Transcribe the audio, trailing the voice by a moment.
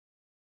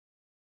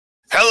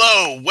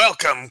Hello,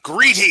 welcome,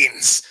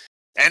 greetings,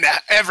 and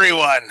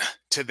everyone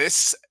to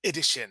this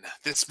edition,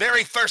 this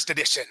very first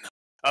edition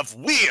of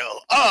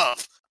Wheel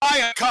of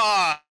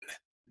Icon.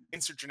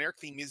 Insert generic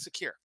theme music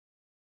here.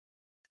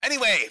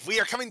 Anyway, we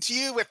are coming to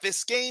you with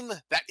this game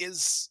that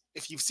is,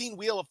 if you've seen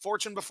Wheel of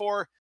Fortune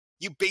before,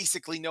 you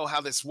basically know how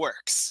this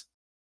works.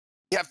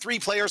 We have 3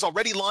 players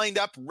already lined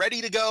up,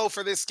 ready to go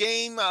for this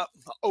game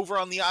over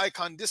on the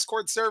Icon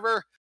Discord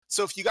server.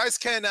 So if you guys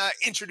can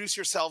introduce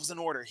yourselves in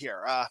order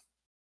here.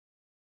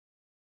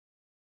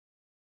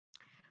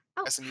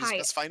 Hi.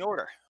 Specify an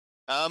order.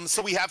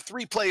 So we have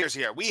 3 players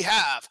here. We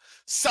have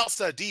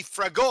Salsa di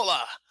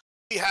Fragola,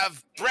 we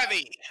have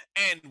Brevi,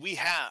 and we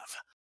have,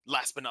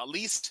 last but not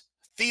least,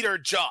 Theater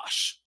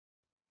Josh.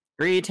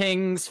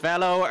 Greetings,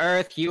 fellow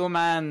Earth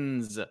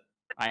humans.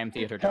 I am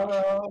Theater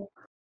Josh.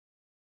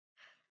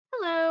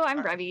 Hello,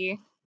 I'm Brevi.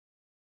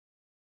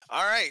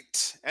 All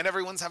right, and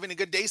everyone's having a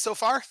good day so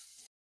far?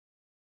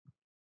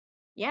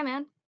 Yeah,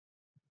 man.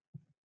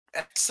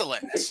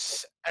 Excellent,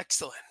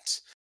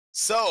 excellent.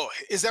 So,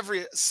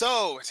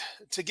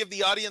 to give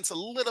the audience a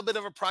little bit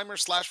of a primer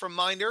 /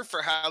 reminder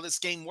for how this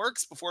game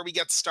works before we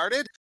get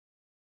started,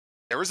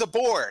 there is a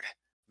board.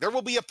 There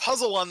will be a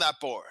puzzle on that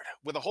board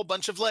with a whole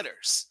bunch of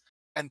letters,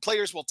 and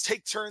players will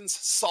take turns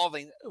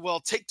spinning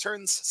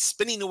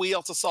a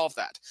wheel to solve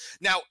that.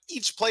 Now,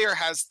 each player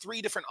has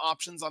 3 different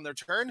options on their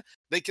turn.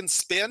 They can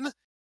spin.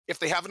 If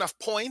they have enough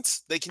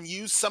points, they can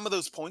use some of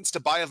those points to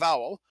buy a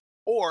vowel,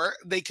 or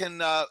they can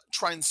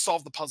try and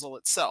solve the puzzle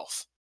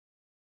itself.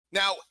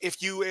 Now,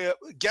 if you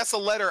guess a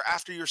letter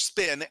after your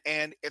spin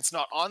and it's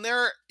not on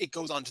there, it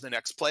goes on to the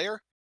next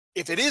player.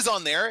 If it is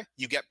on there,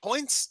 you get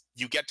points.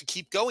 You get to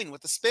keep going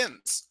with the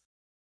spins.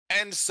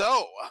 And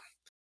so,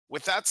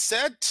 with that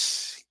said,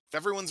 if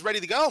everyone's ready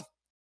to go,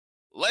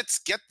 let's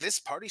get this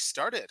party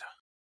started.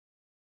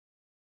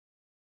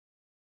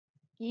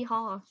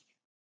 Yeehaw.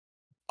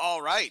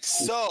 All right,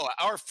 so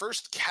our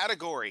first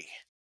category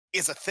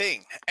is a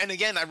thing. And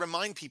again, I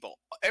remind people,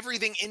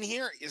 everything in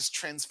here is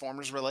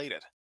Transformers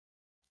related.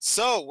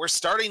 So we're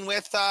starting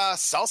with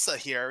Salsa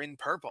here in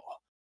purple.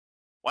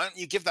 Why don't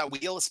you give that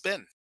wheel a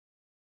spin?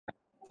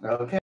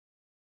 Okay.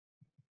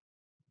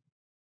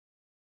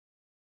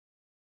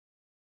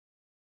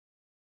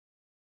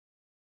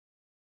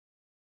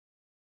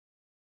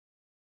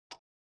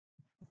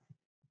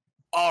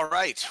 All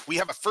right, we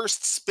have a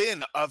first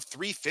spin of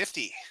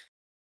 350.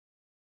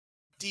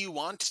 Do you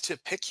want to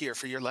pick here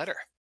for your letter?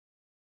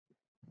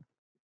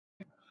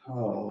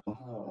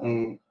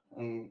 I'm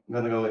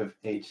gonna go with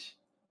H.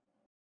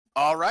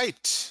 All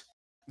right,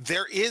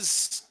 there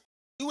is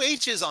 2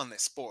 H's on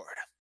this board.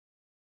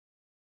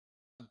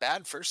 A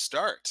bad first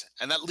start,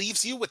 and that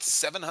leaves you with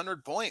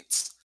 700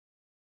 points.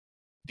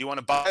 Do you want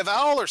to buy a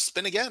vowel or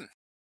spin again?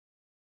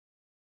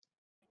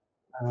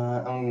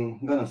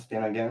 I'm gonna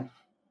spin again.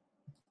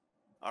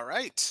 All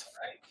right.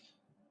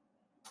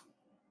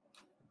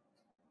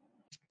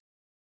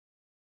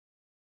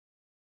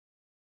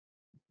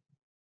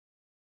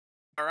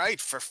 All right,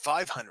 for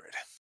 500.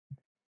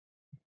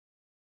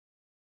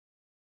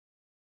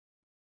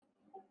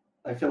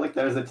 I feel like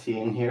there's a T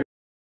in here.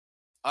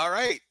 All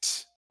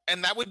right,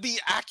 and that would be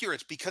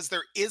accurate because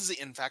there is,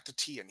 in fact, a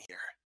T in here.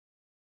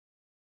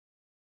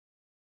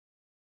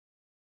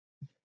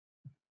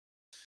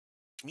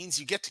 Which means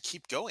you get to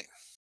keep going.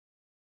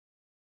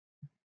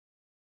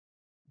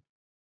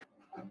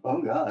 Oh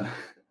God,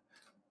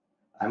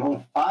 I'm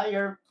on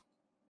fire.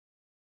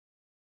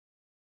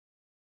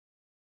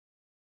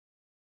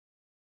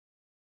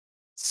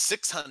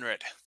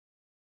 $600.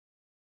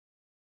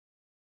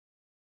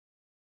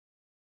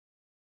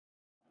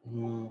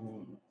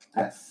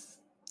 S.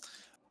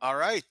 All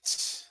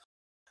right.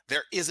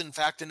 There is, in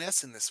fact, an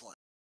S in this one.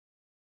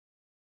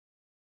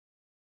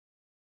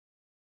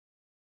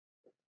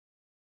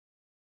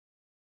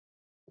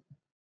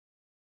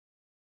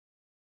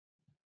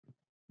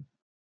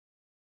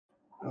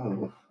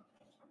 Oh.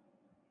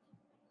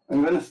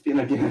 I'm gonna spin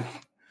again.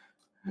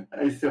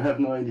 I still have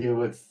no idea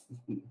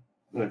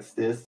what's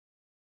this.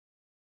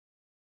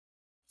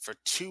 For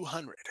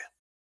 200.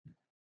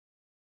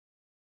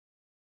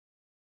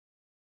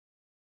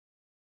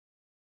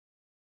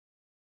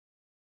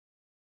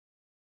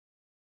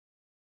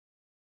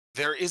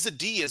 There is a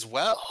D as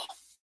well.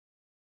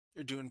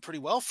 You're doing pretty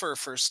well for a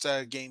first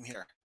game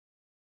here.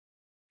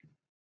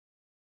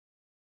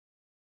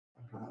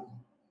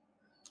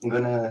 I'm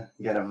gonna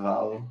get a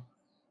vowel.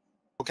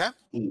 Okay.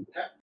 E.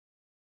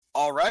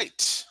 All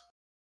right.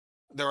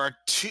 There are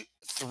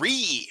 3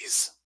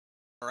 E's.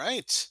 All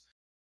right.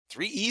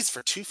 3 E's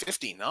for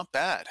 250. Not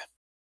bad.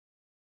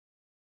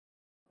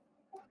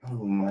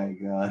 Oh my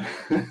God.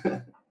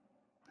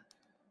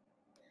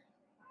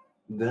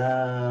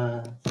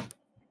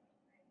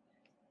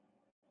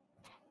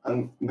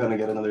 I'm gonna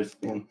get another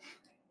spin.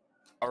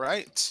 All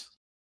right.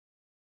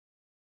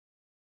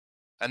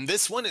 And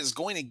this one is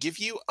going to give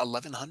you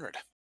 1100.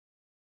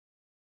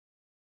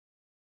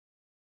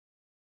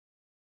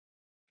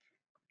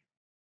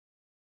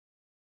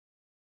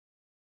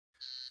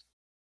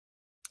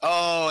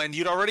 Oh, and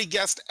you'd already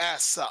guessed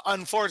S.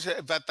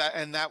 Unfortunate, but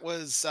that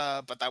was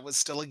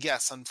still a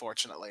guess,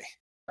 unfortunately.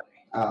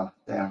 Oh,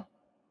 damn.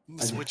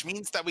 Which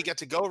means that we get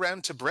to go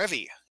around to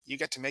Brevi. You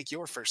get to make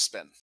your first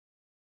spin.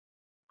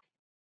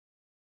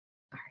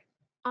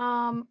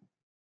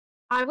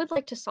 I would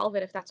like to solve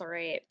it if that's all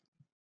right.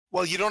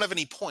 Well, you don't have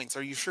any points.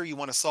 Are you sure you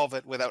want to solve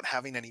it without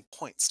having any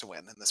points to win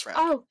in this round?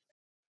 Oh,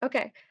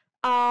 okay.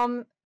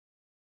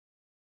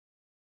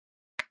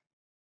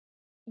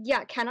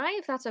 Yeah, can I,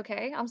 if that's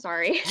okay? I'm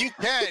sorry. You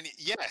can.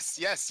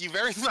 Yes, you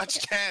very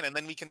much can. And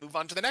then we can move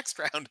on to the next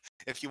round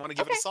if you want to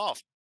give it a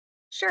solve.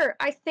 Sure,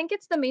 I think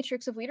it's the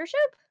Matrix of Leadership.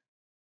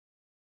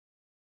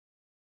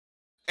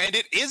 And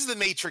it is the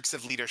Matrix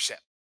of Leadership.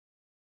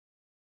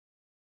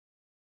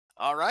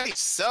 All right,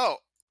 so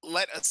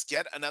let us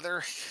get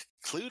another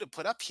clue to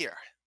put up here.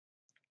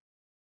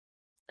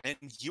 And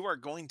you are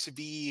going to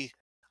be,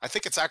 I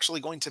think it's actually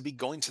going to be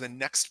going to the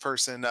next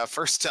person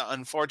first,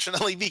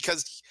 unfortunately,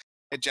 because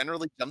it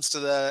generally jumps to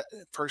the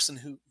person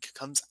who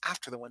comes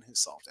after the one who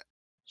solved it.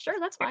 Sure,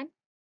 that's fine.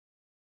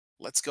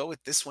 Let's go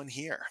with this one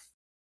here.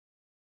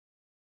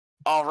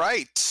 All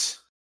right.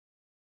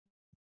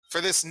 For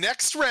this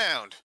next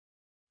round,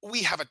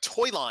 we have a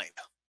toy line.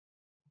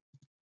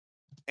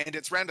 And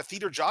it's round to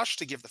Theater Josh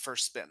to give the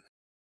first spin.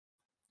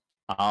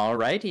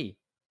 Alrighty,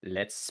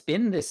 let's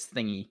spin this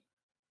thingy.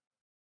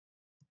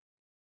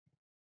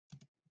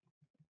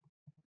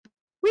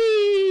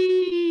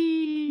 Whee!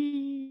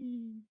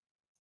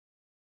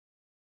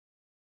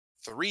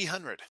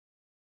 300.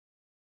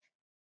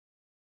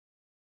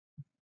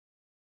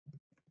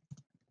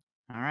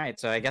 Alright,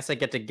 so I guess I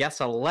get to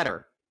guess a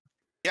letter.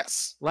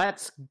 Yes.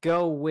 Let's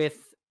go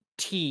with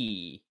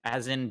T,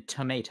 as in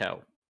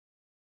tomato.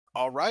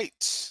 All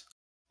right.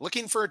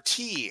 Looking for a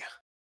T.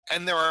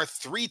 And there are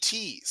 3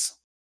 T's.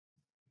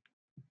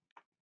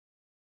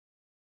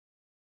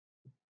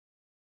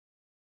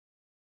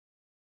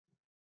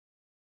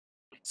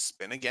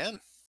 Spin again.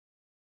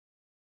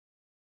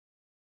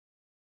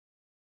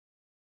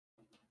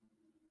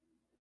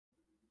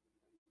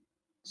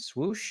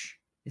 Swoosh.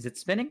 Is it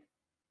spinning?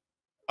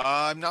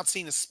 I'm not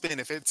seeing a spin.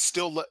 If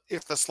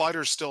the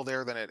slider's still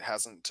there, then it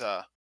hasn't.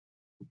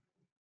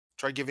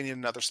 Try giving it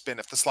another spin.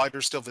 If the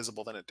slider's still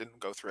visible, then it didn't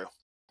go through.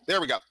 There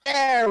we go.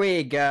 There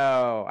we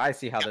go. I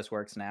see how this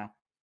works now.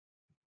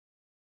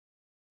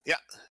 Yeah.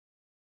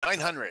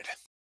 900.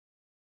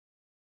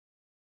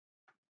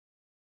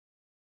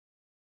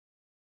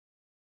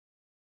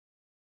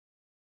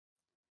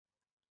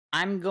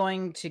 I'm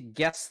going to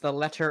guess the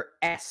letter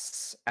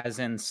S, as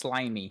in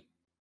slimy.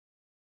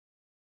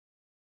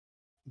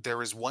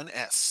 There is 1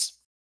 S.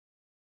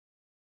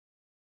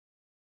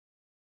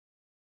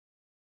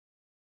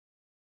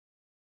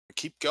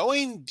 Keep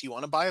going. Do you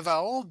want to buy a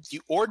vowel? Do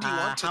you want to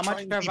how try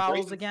much and are be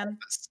vowels brave again?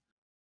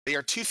 They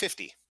are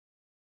 250.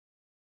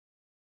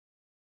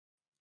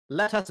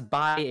 Let us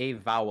buy a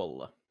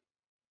vowel.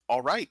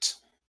 All right.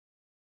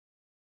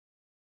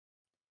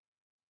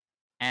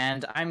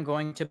 And I'm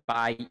going to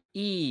buy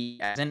E,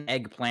 as in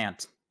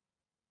eggplant.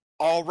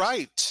 All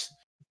right.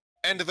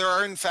 And there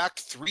are, in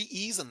fact, 3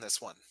 E's in this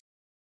one.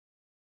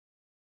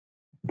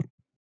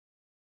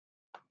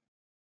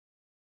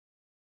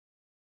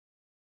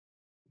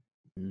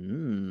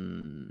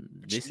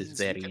 This is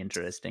very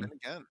interesting.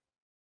 Again.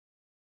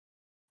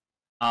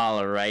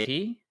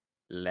 Alrighty,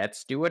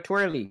 let's do a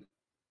twirly.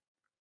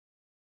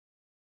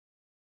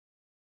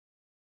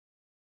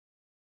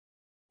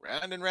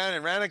 Round and round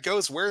and round it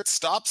goes. Where it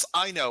stops,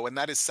 I know, and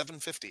that is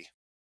 750.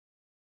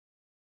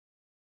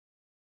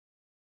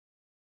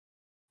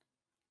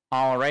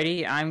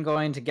 Alrighty, I'm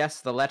going to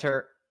guess the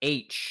letter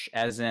H,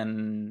 as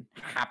in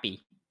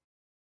happy.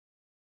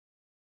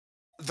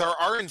 There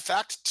are, in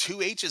fact,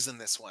 2 H's in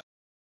this one.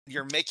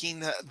 You're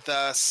making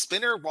the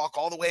spinner walk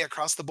all the way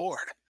across the board.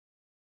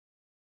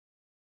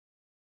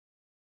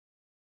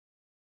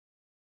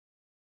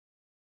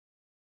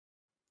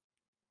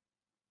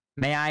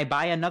 May I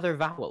buy another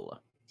vowel?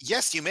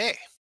 Yes, you may.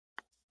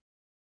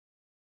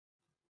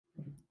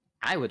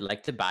 I would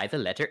like to buy the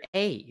letter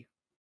A.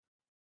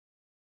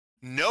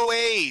 No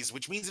A's,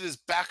 which means it is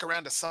back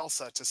around to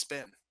salsa to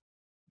spin.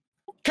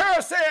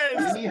 Curses!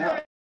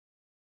 Yeehaw!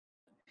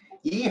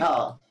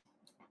 Yeehaw!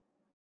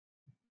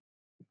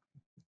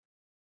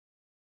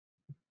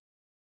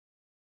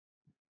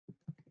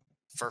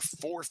 For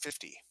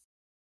 450.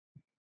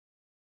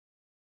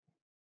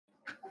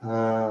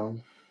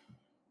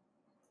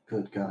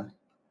 Good God.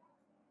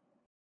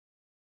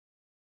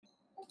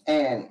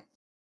 And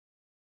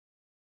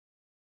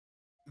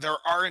There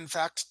are, in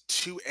fact,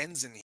 2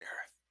 N's in here.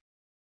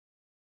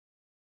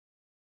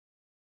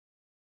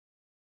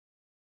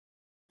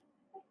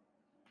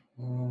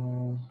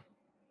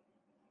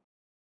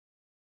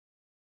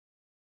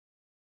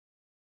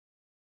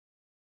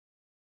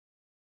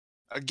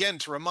 Again,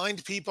 to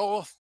remind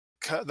people,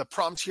 the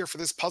prompt here for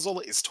this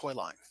puzzle is toy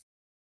line.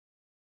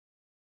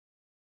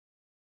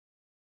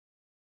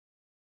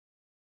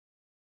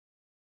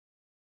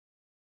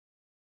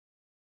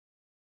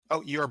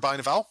 Oh, you are buying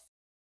a vowel?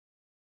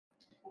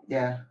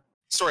 yeah.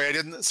 Sorry, I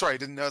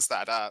didn't notice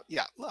that.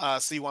 Yeah.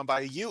 So you want to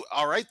buy a U?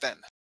 All right then.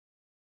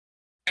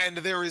 And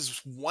there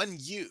is one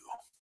U.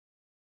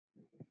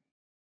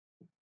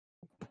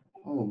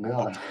 Oh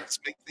god. Let's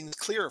make things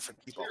clearer for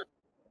people.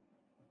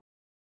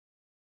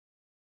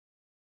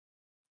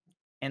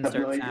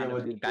 Insert no idea sound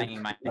what of me this banging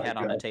is. my My head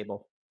on the God.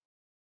 table.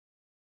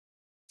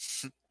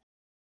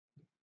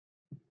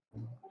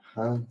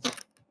 Huh?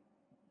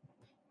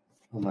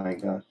 Oh my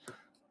god.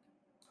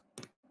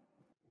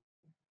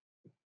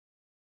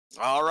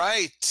 All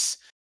right.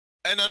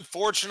 And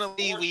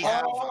unfortunately, we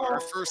have our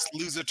first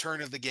loser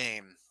turn of the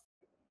game.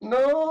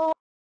 No!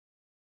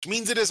 Which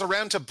means it is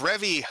around to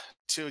Brevi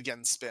to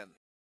again spin.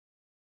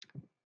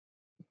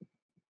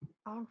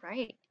 All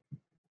right.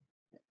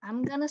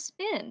 I'm gonna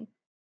spin.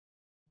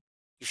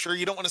 You sure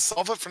you don't want to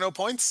solve it for no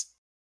points?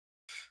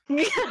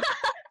 I'm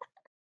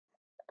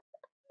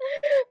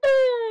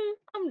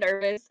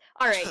nervous.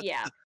 All right,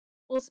 yeah.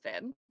 We'll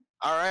spin.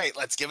 All right,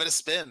 let's give it a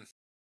spin.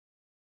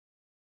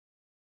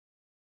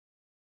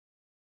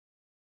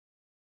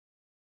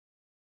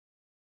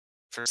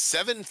 For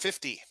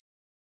 750.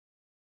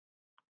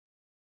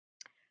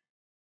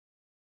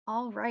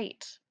 All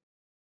right.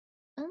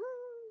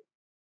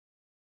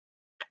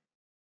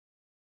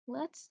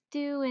 Let's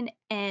do an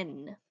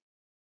N.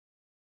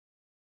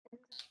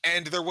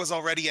 And there was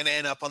already an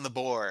N up on the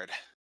board.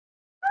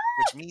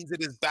 Which means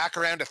it is back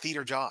around to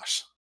Theater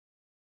Josh.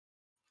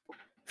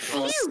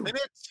 Spin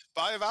it,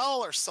 buy a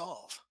vowel, or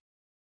solve.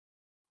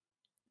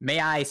 May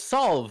I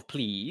solve,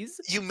 please?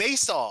 You may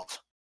solve.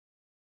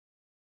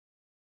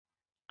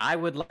 I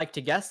would like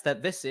to guess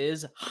that this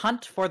is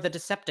Hunt for the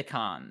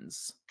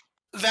Decepticons.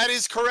 That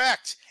is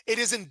correct. It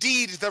is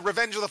indeed the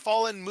Revenge of the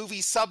Fallen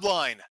movie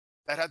subline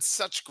that had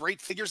such great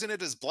figures in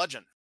it as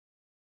Bludgeon.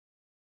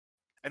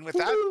 And with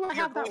that, Woo, I we are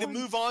have that going to one.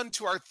 move on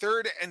to our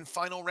third and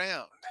final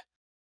round.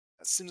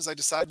 As soon as I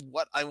decide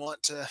what I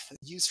want to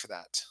use for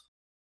that.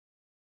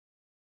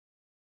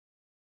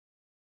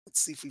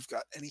 Let's see if we've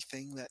got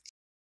anything that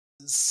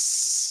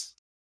is...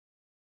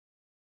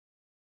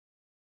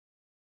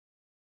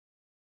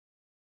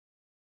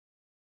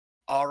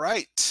 All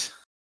right.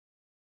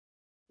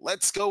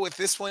 Let's go with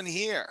this one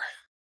here.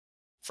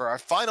 For our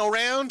final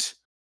round,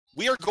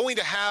 we are going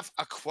to have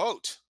a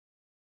quote.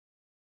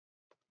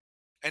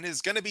 And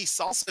it's going to be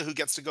Salsa who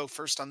gets to go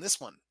first on this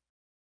one.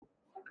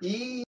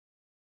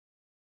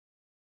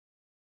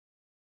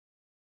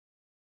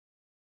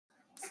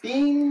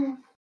 Spin!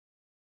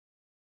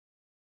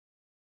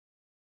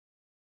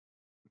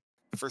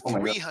 For Oh my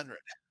God. 300.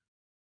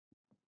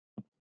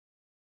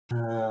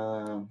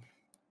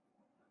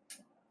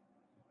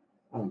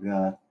 Oh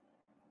god.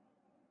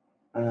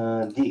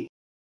 D.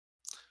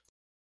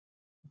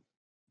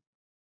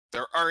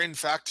 There are, in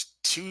fact,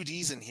 2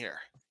 Ds in here.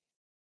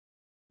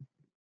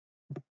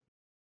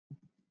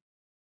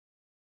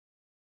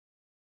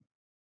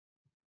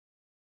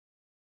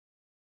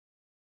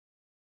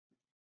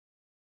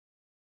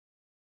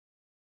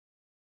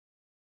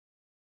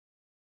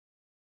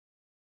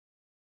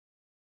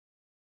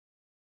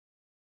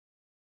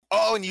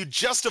 Oh, and you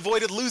just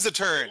avoided lose a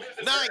turn.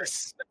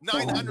 Nice. Oh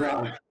my 900.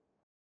 god.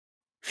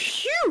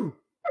 Phew!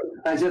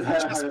 I just had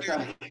a Just heart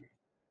barely. attack.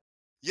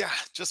 Yeah,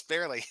 just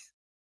barely.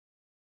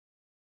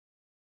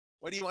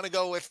 What do you want to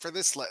go with for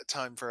this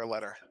time for a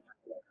letter?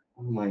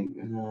 Oh my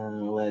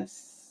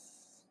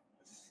let's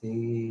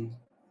see.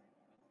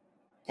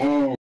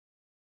 And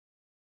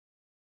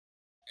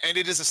And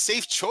it is a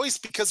safe choice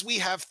because we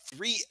have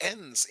 3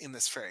 N's in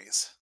this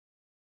phrase.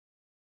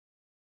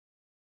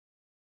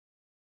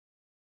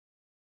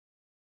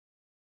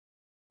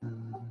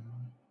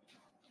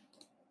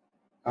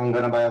 I'm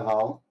gonna buy a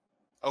vowel.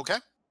 Okay.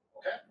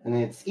 And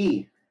it's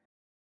E.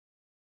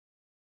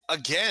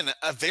 Again,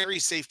 a very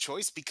safe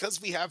choice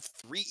because we have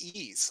 3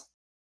 E's.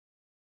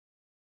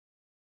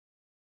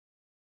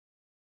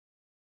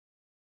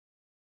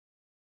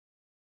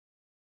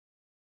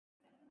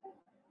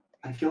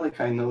 I feel like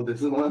I know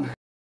this one.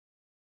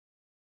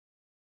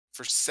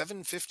 For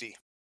 750.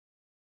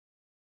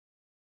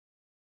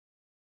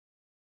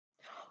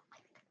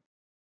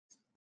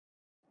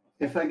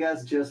 If I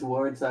guess just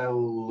words, I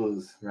will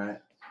lose, right?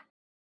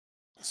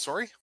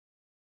 Sorry?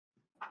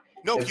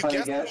 No, If I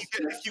guess-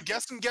 if you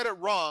guess and get it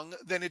wrong,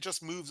 then it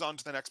just moves on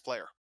to the next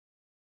player.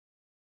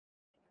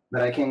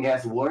 But I can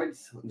guess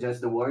words,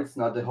 just the words,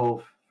 not the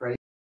whole phrase.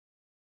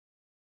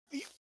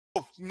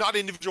 Oh, not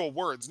individual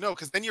words. No,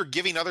 because then you're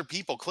giving other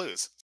people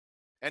clues.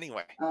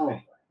 Anyway. Oh,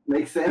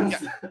 makes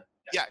sense.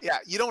 Yeah.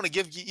 You don't want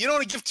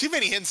to give too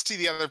many hints to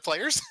the other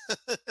players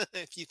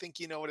if you think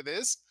you know what it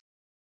is.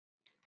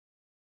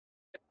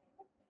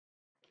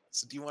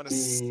 So do you want to?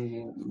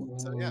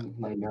 So yeah. Oh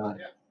my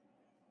god.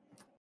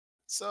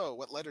 So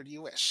what letter do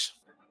you wish?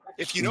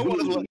 If you know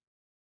one of the.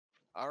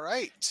 All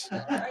right.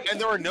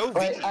 And there are no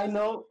Wait, V's. I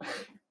know.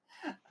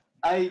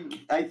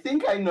 I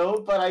think I know,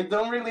 but I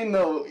don't really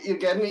know. You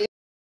get me?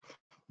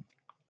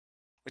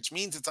 Which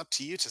means it's up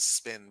to you to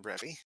spin,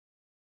 Brevi.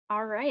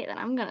 All right, then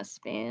I'm gonna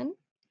spin.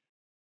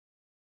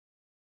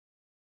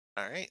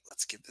 All right,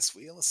 let's give this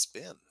wheel a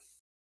spin.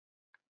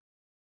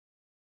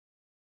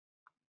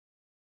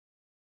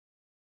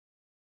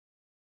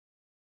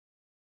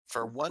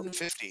 for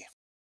 150.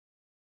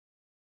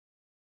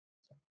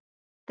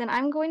 Then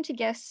I'm going to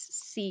guess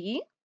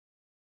C.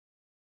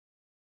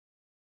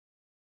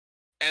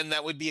 And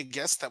that would be a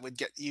guess that would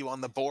get you on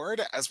the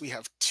board, as we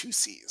have 2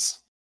 Cs.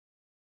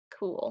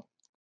 Cool.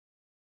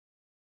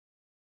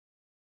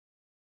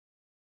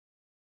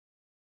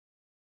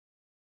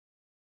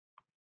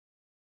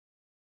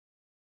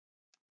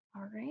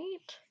 All right.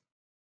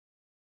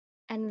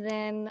 And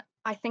then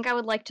I think I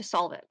would like to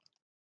solve it.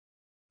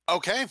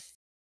 Okay.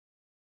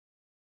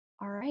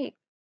 All right.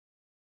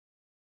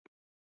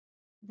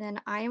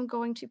 Then I am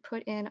going to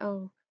put in,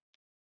 oh,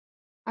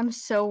 I'm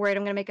so worried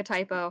I'm going to make a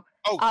typo.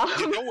 Oh,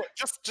 you know what?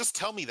 Just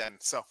tell me then.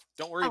 So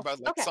don't worry about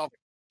okay. solving.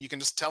 You can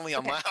just tell me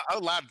Okay.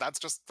 out loud. That's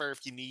just for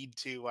if you need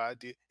to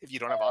if you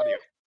don't have audio.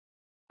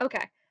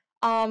 Okay.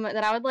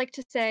 Then I would like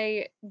to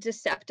say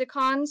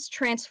Decepticons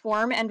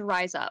transform and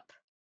rise up.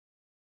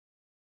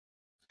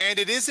 And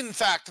it is in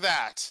fact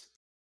that.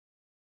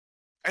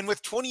 And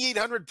with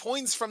 2,800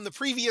 points from the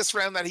previous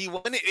round that he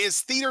won, it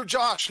is Theater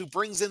Josh who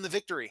brings in the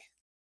victory.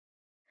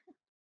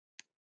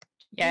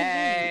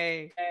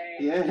 Yay!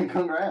 Yeah,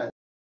 congrats.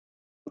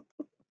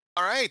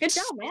 All right. Good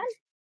job, man.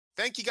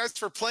 Thank you guys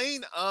for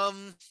playing. I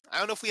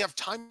don't know if we have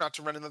time not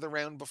to run another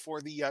round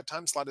before the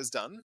time slot is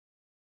done.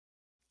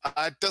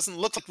 It doesn't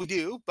look like we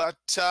do, but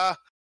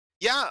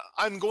yeah,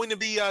 I'm going to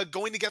be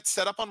going to get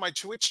set up on my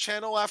Twitch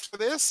channel after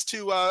this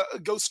to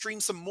go stream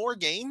some more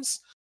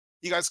games.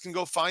 You guys can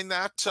go find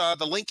that.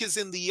 The link is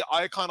in the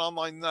Icon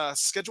Online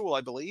schedule,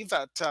 I believe,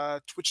 at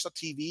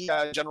twitch.tv,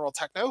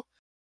 GeneralTekno.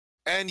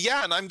 And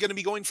yeah, and I'm going to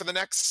be going for the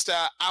next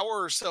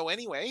hour or so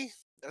anyway.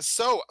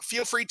 So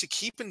feel free to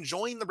keep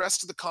enjoying the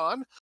rest of the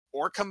con,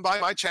 or come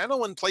by my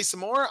channel and play some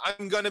more.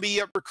 I'm going to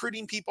be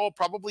recruiting people,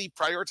 probably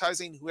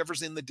prioritizing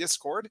whoever's in the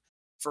Discord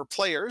for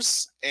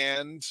players,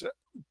 and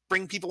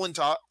bring people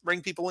into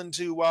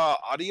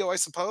audio, I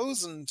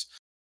suppose, and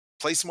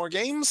play some more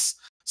games.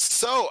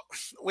 So,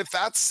 with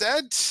that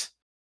said,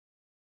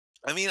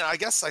 I mean, I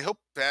guess I hope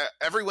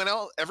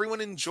everyone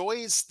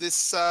enjoys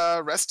this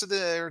rest of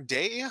their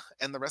day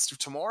and the rest of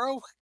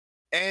tomorrow,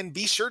 and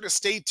be sure to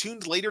stay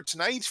tuned later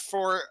tonight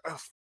for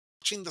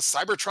watching the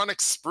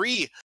Cybertronic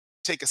Spree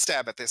take a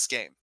stab at this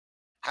game.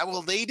 How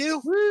will they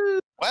do? Woo!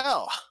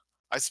 Well,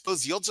 I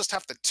suppose you'll just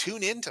have to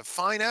tune in to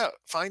find out.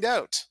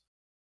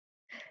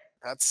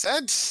 That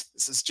said,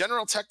 this is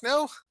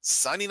GeneralTekno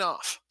signing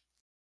off.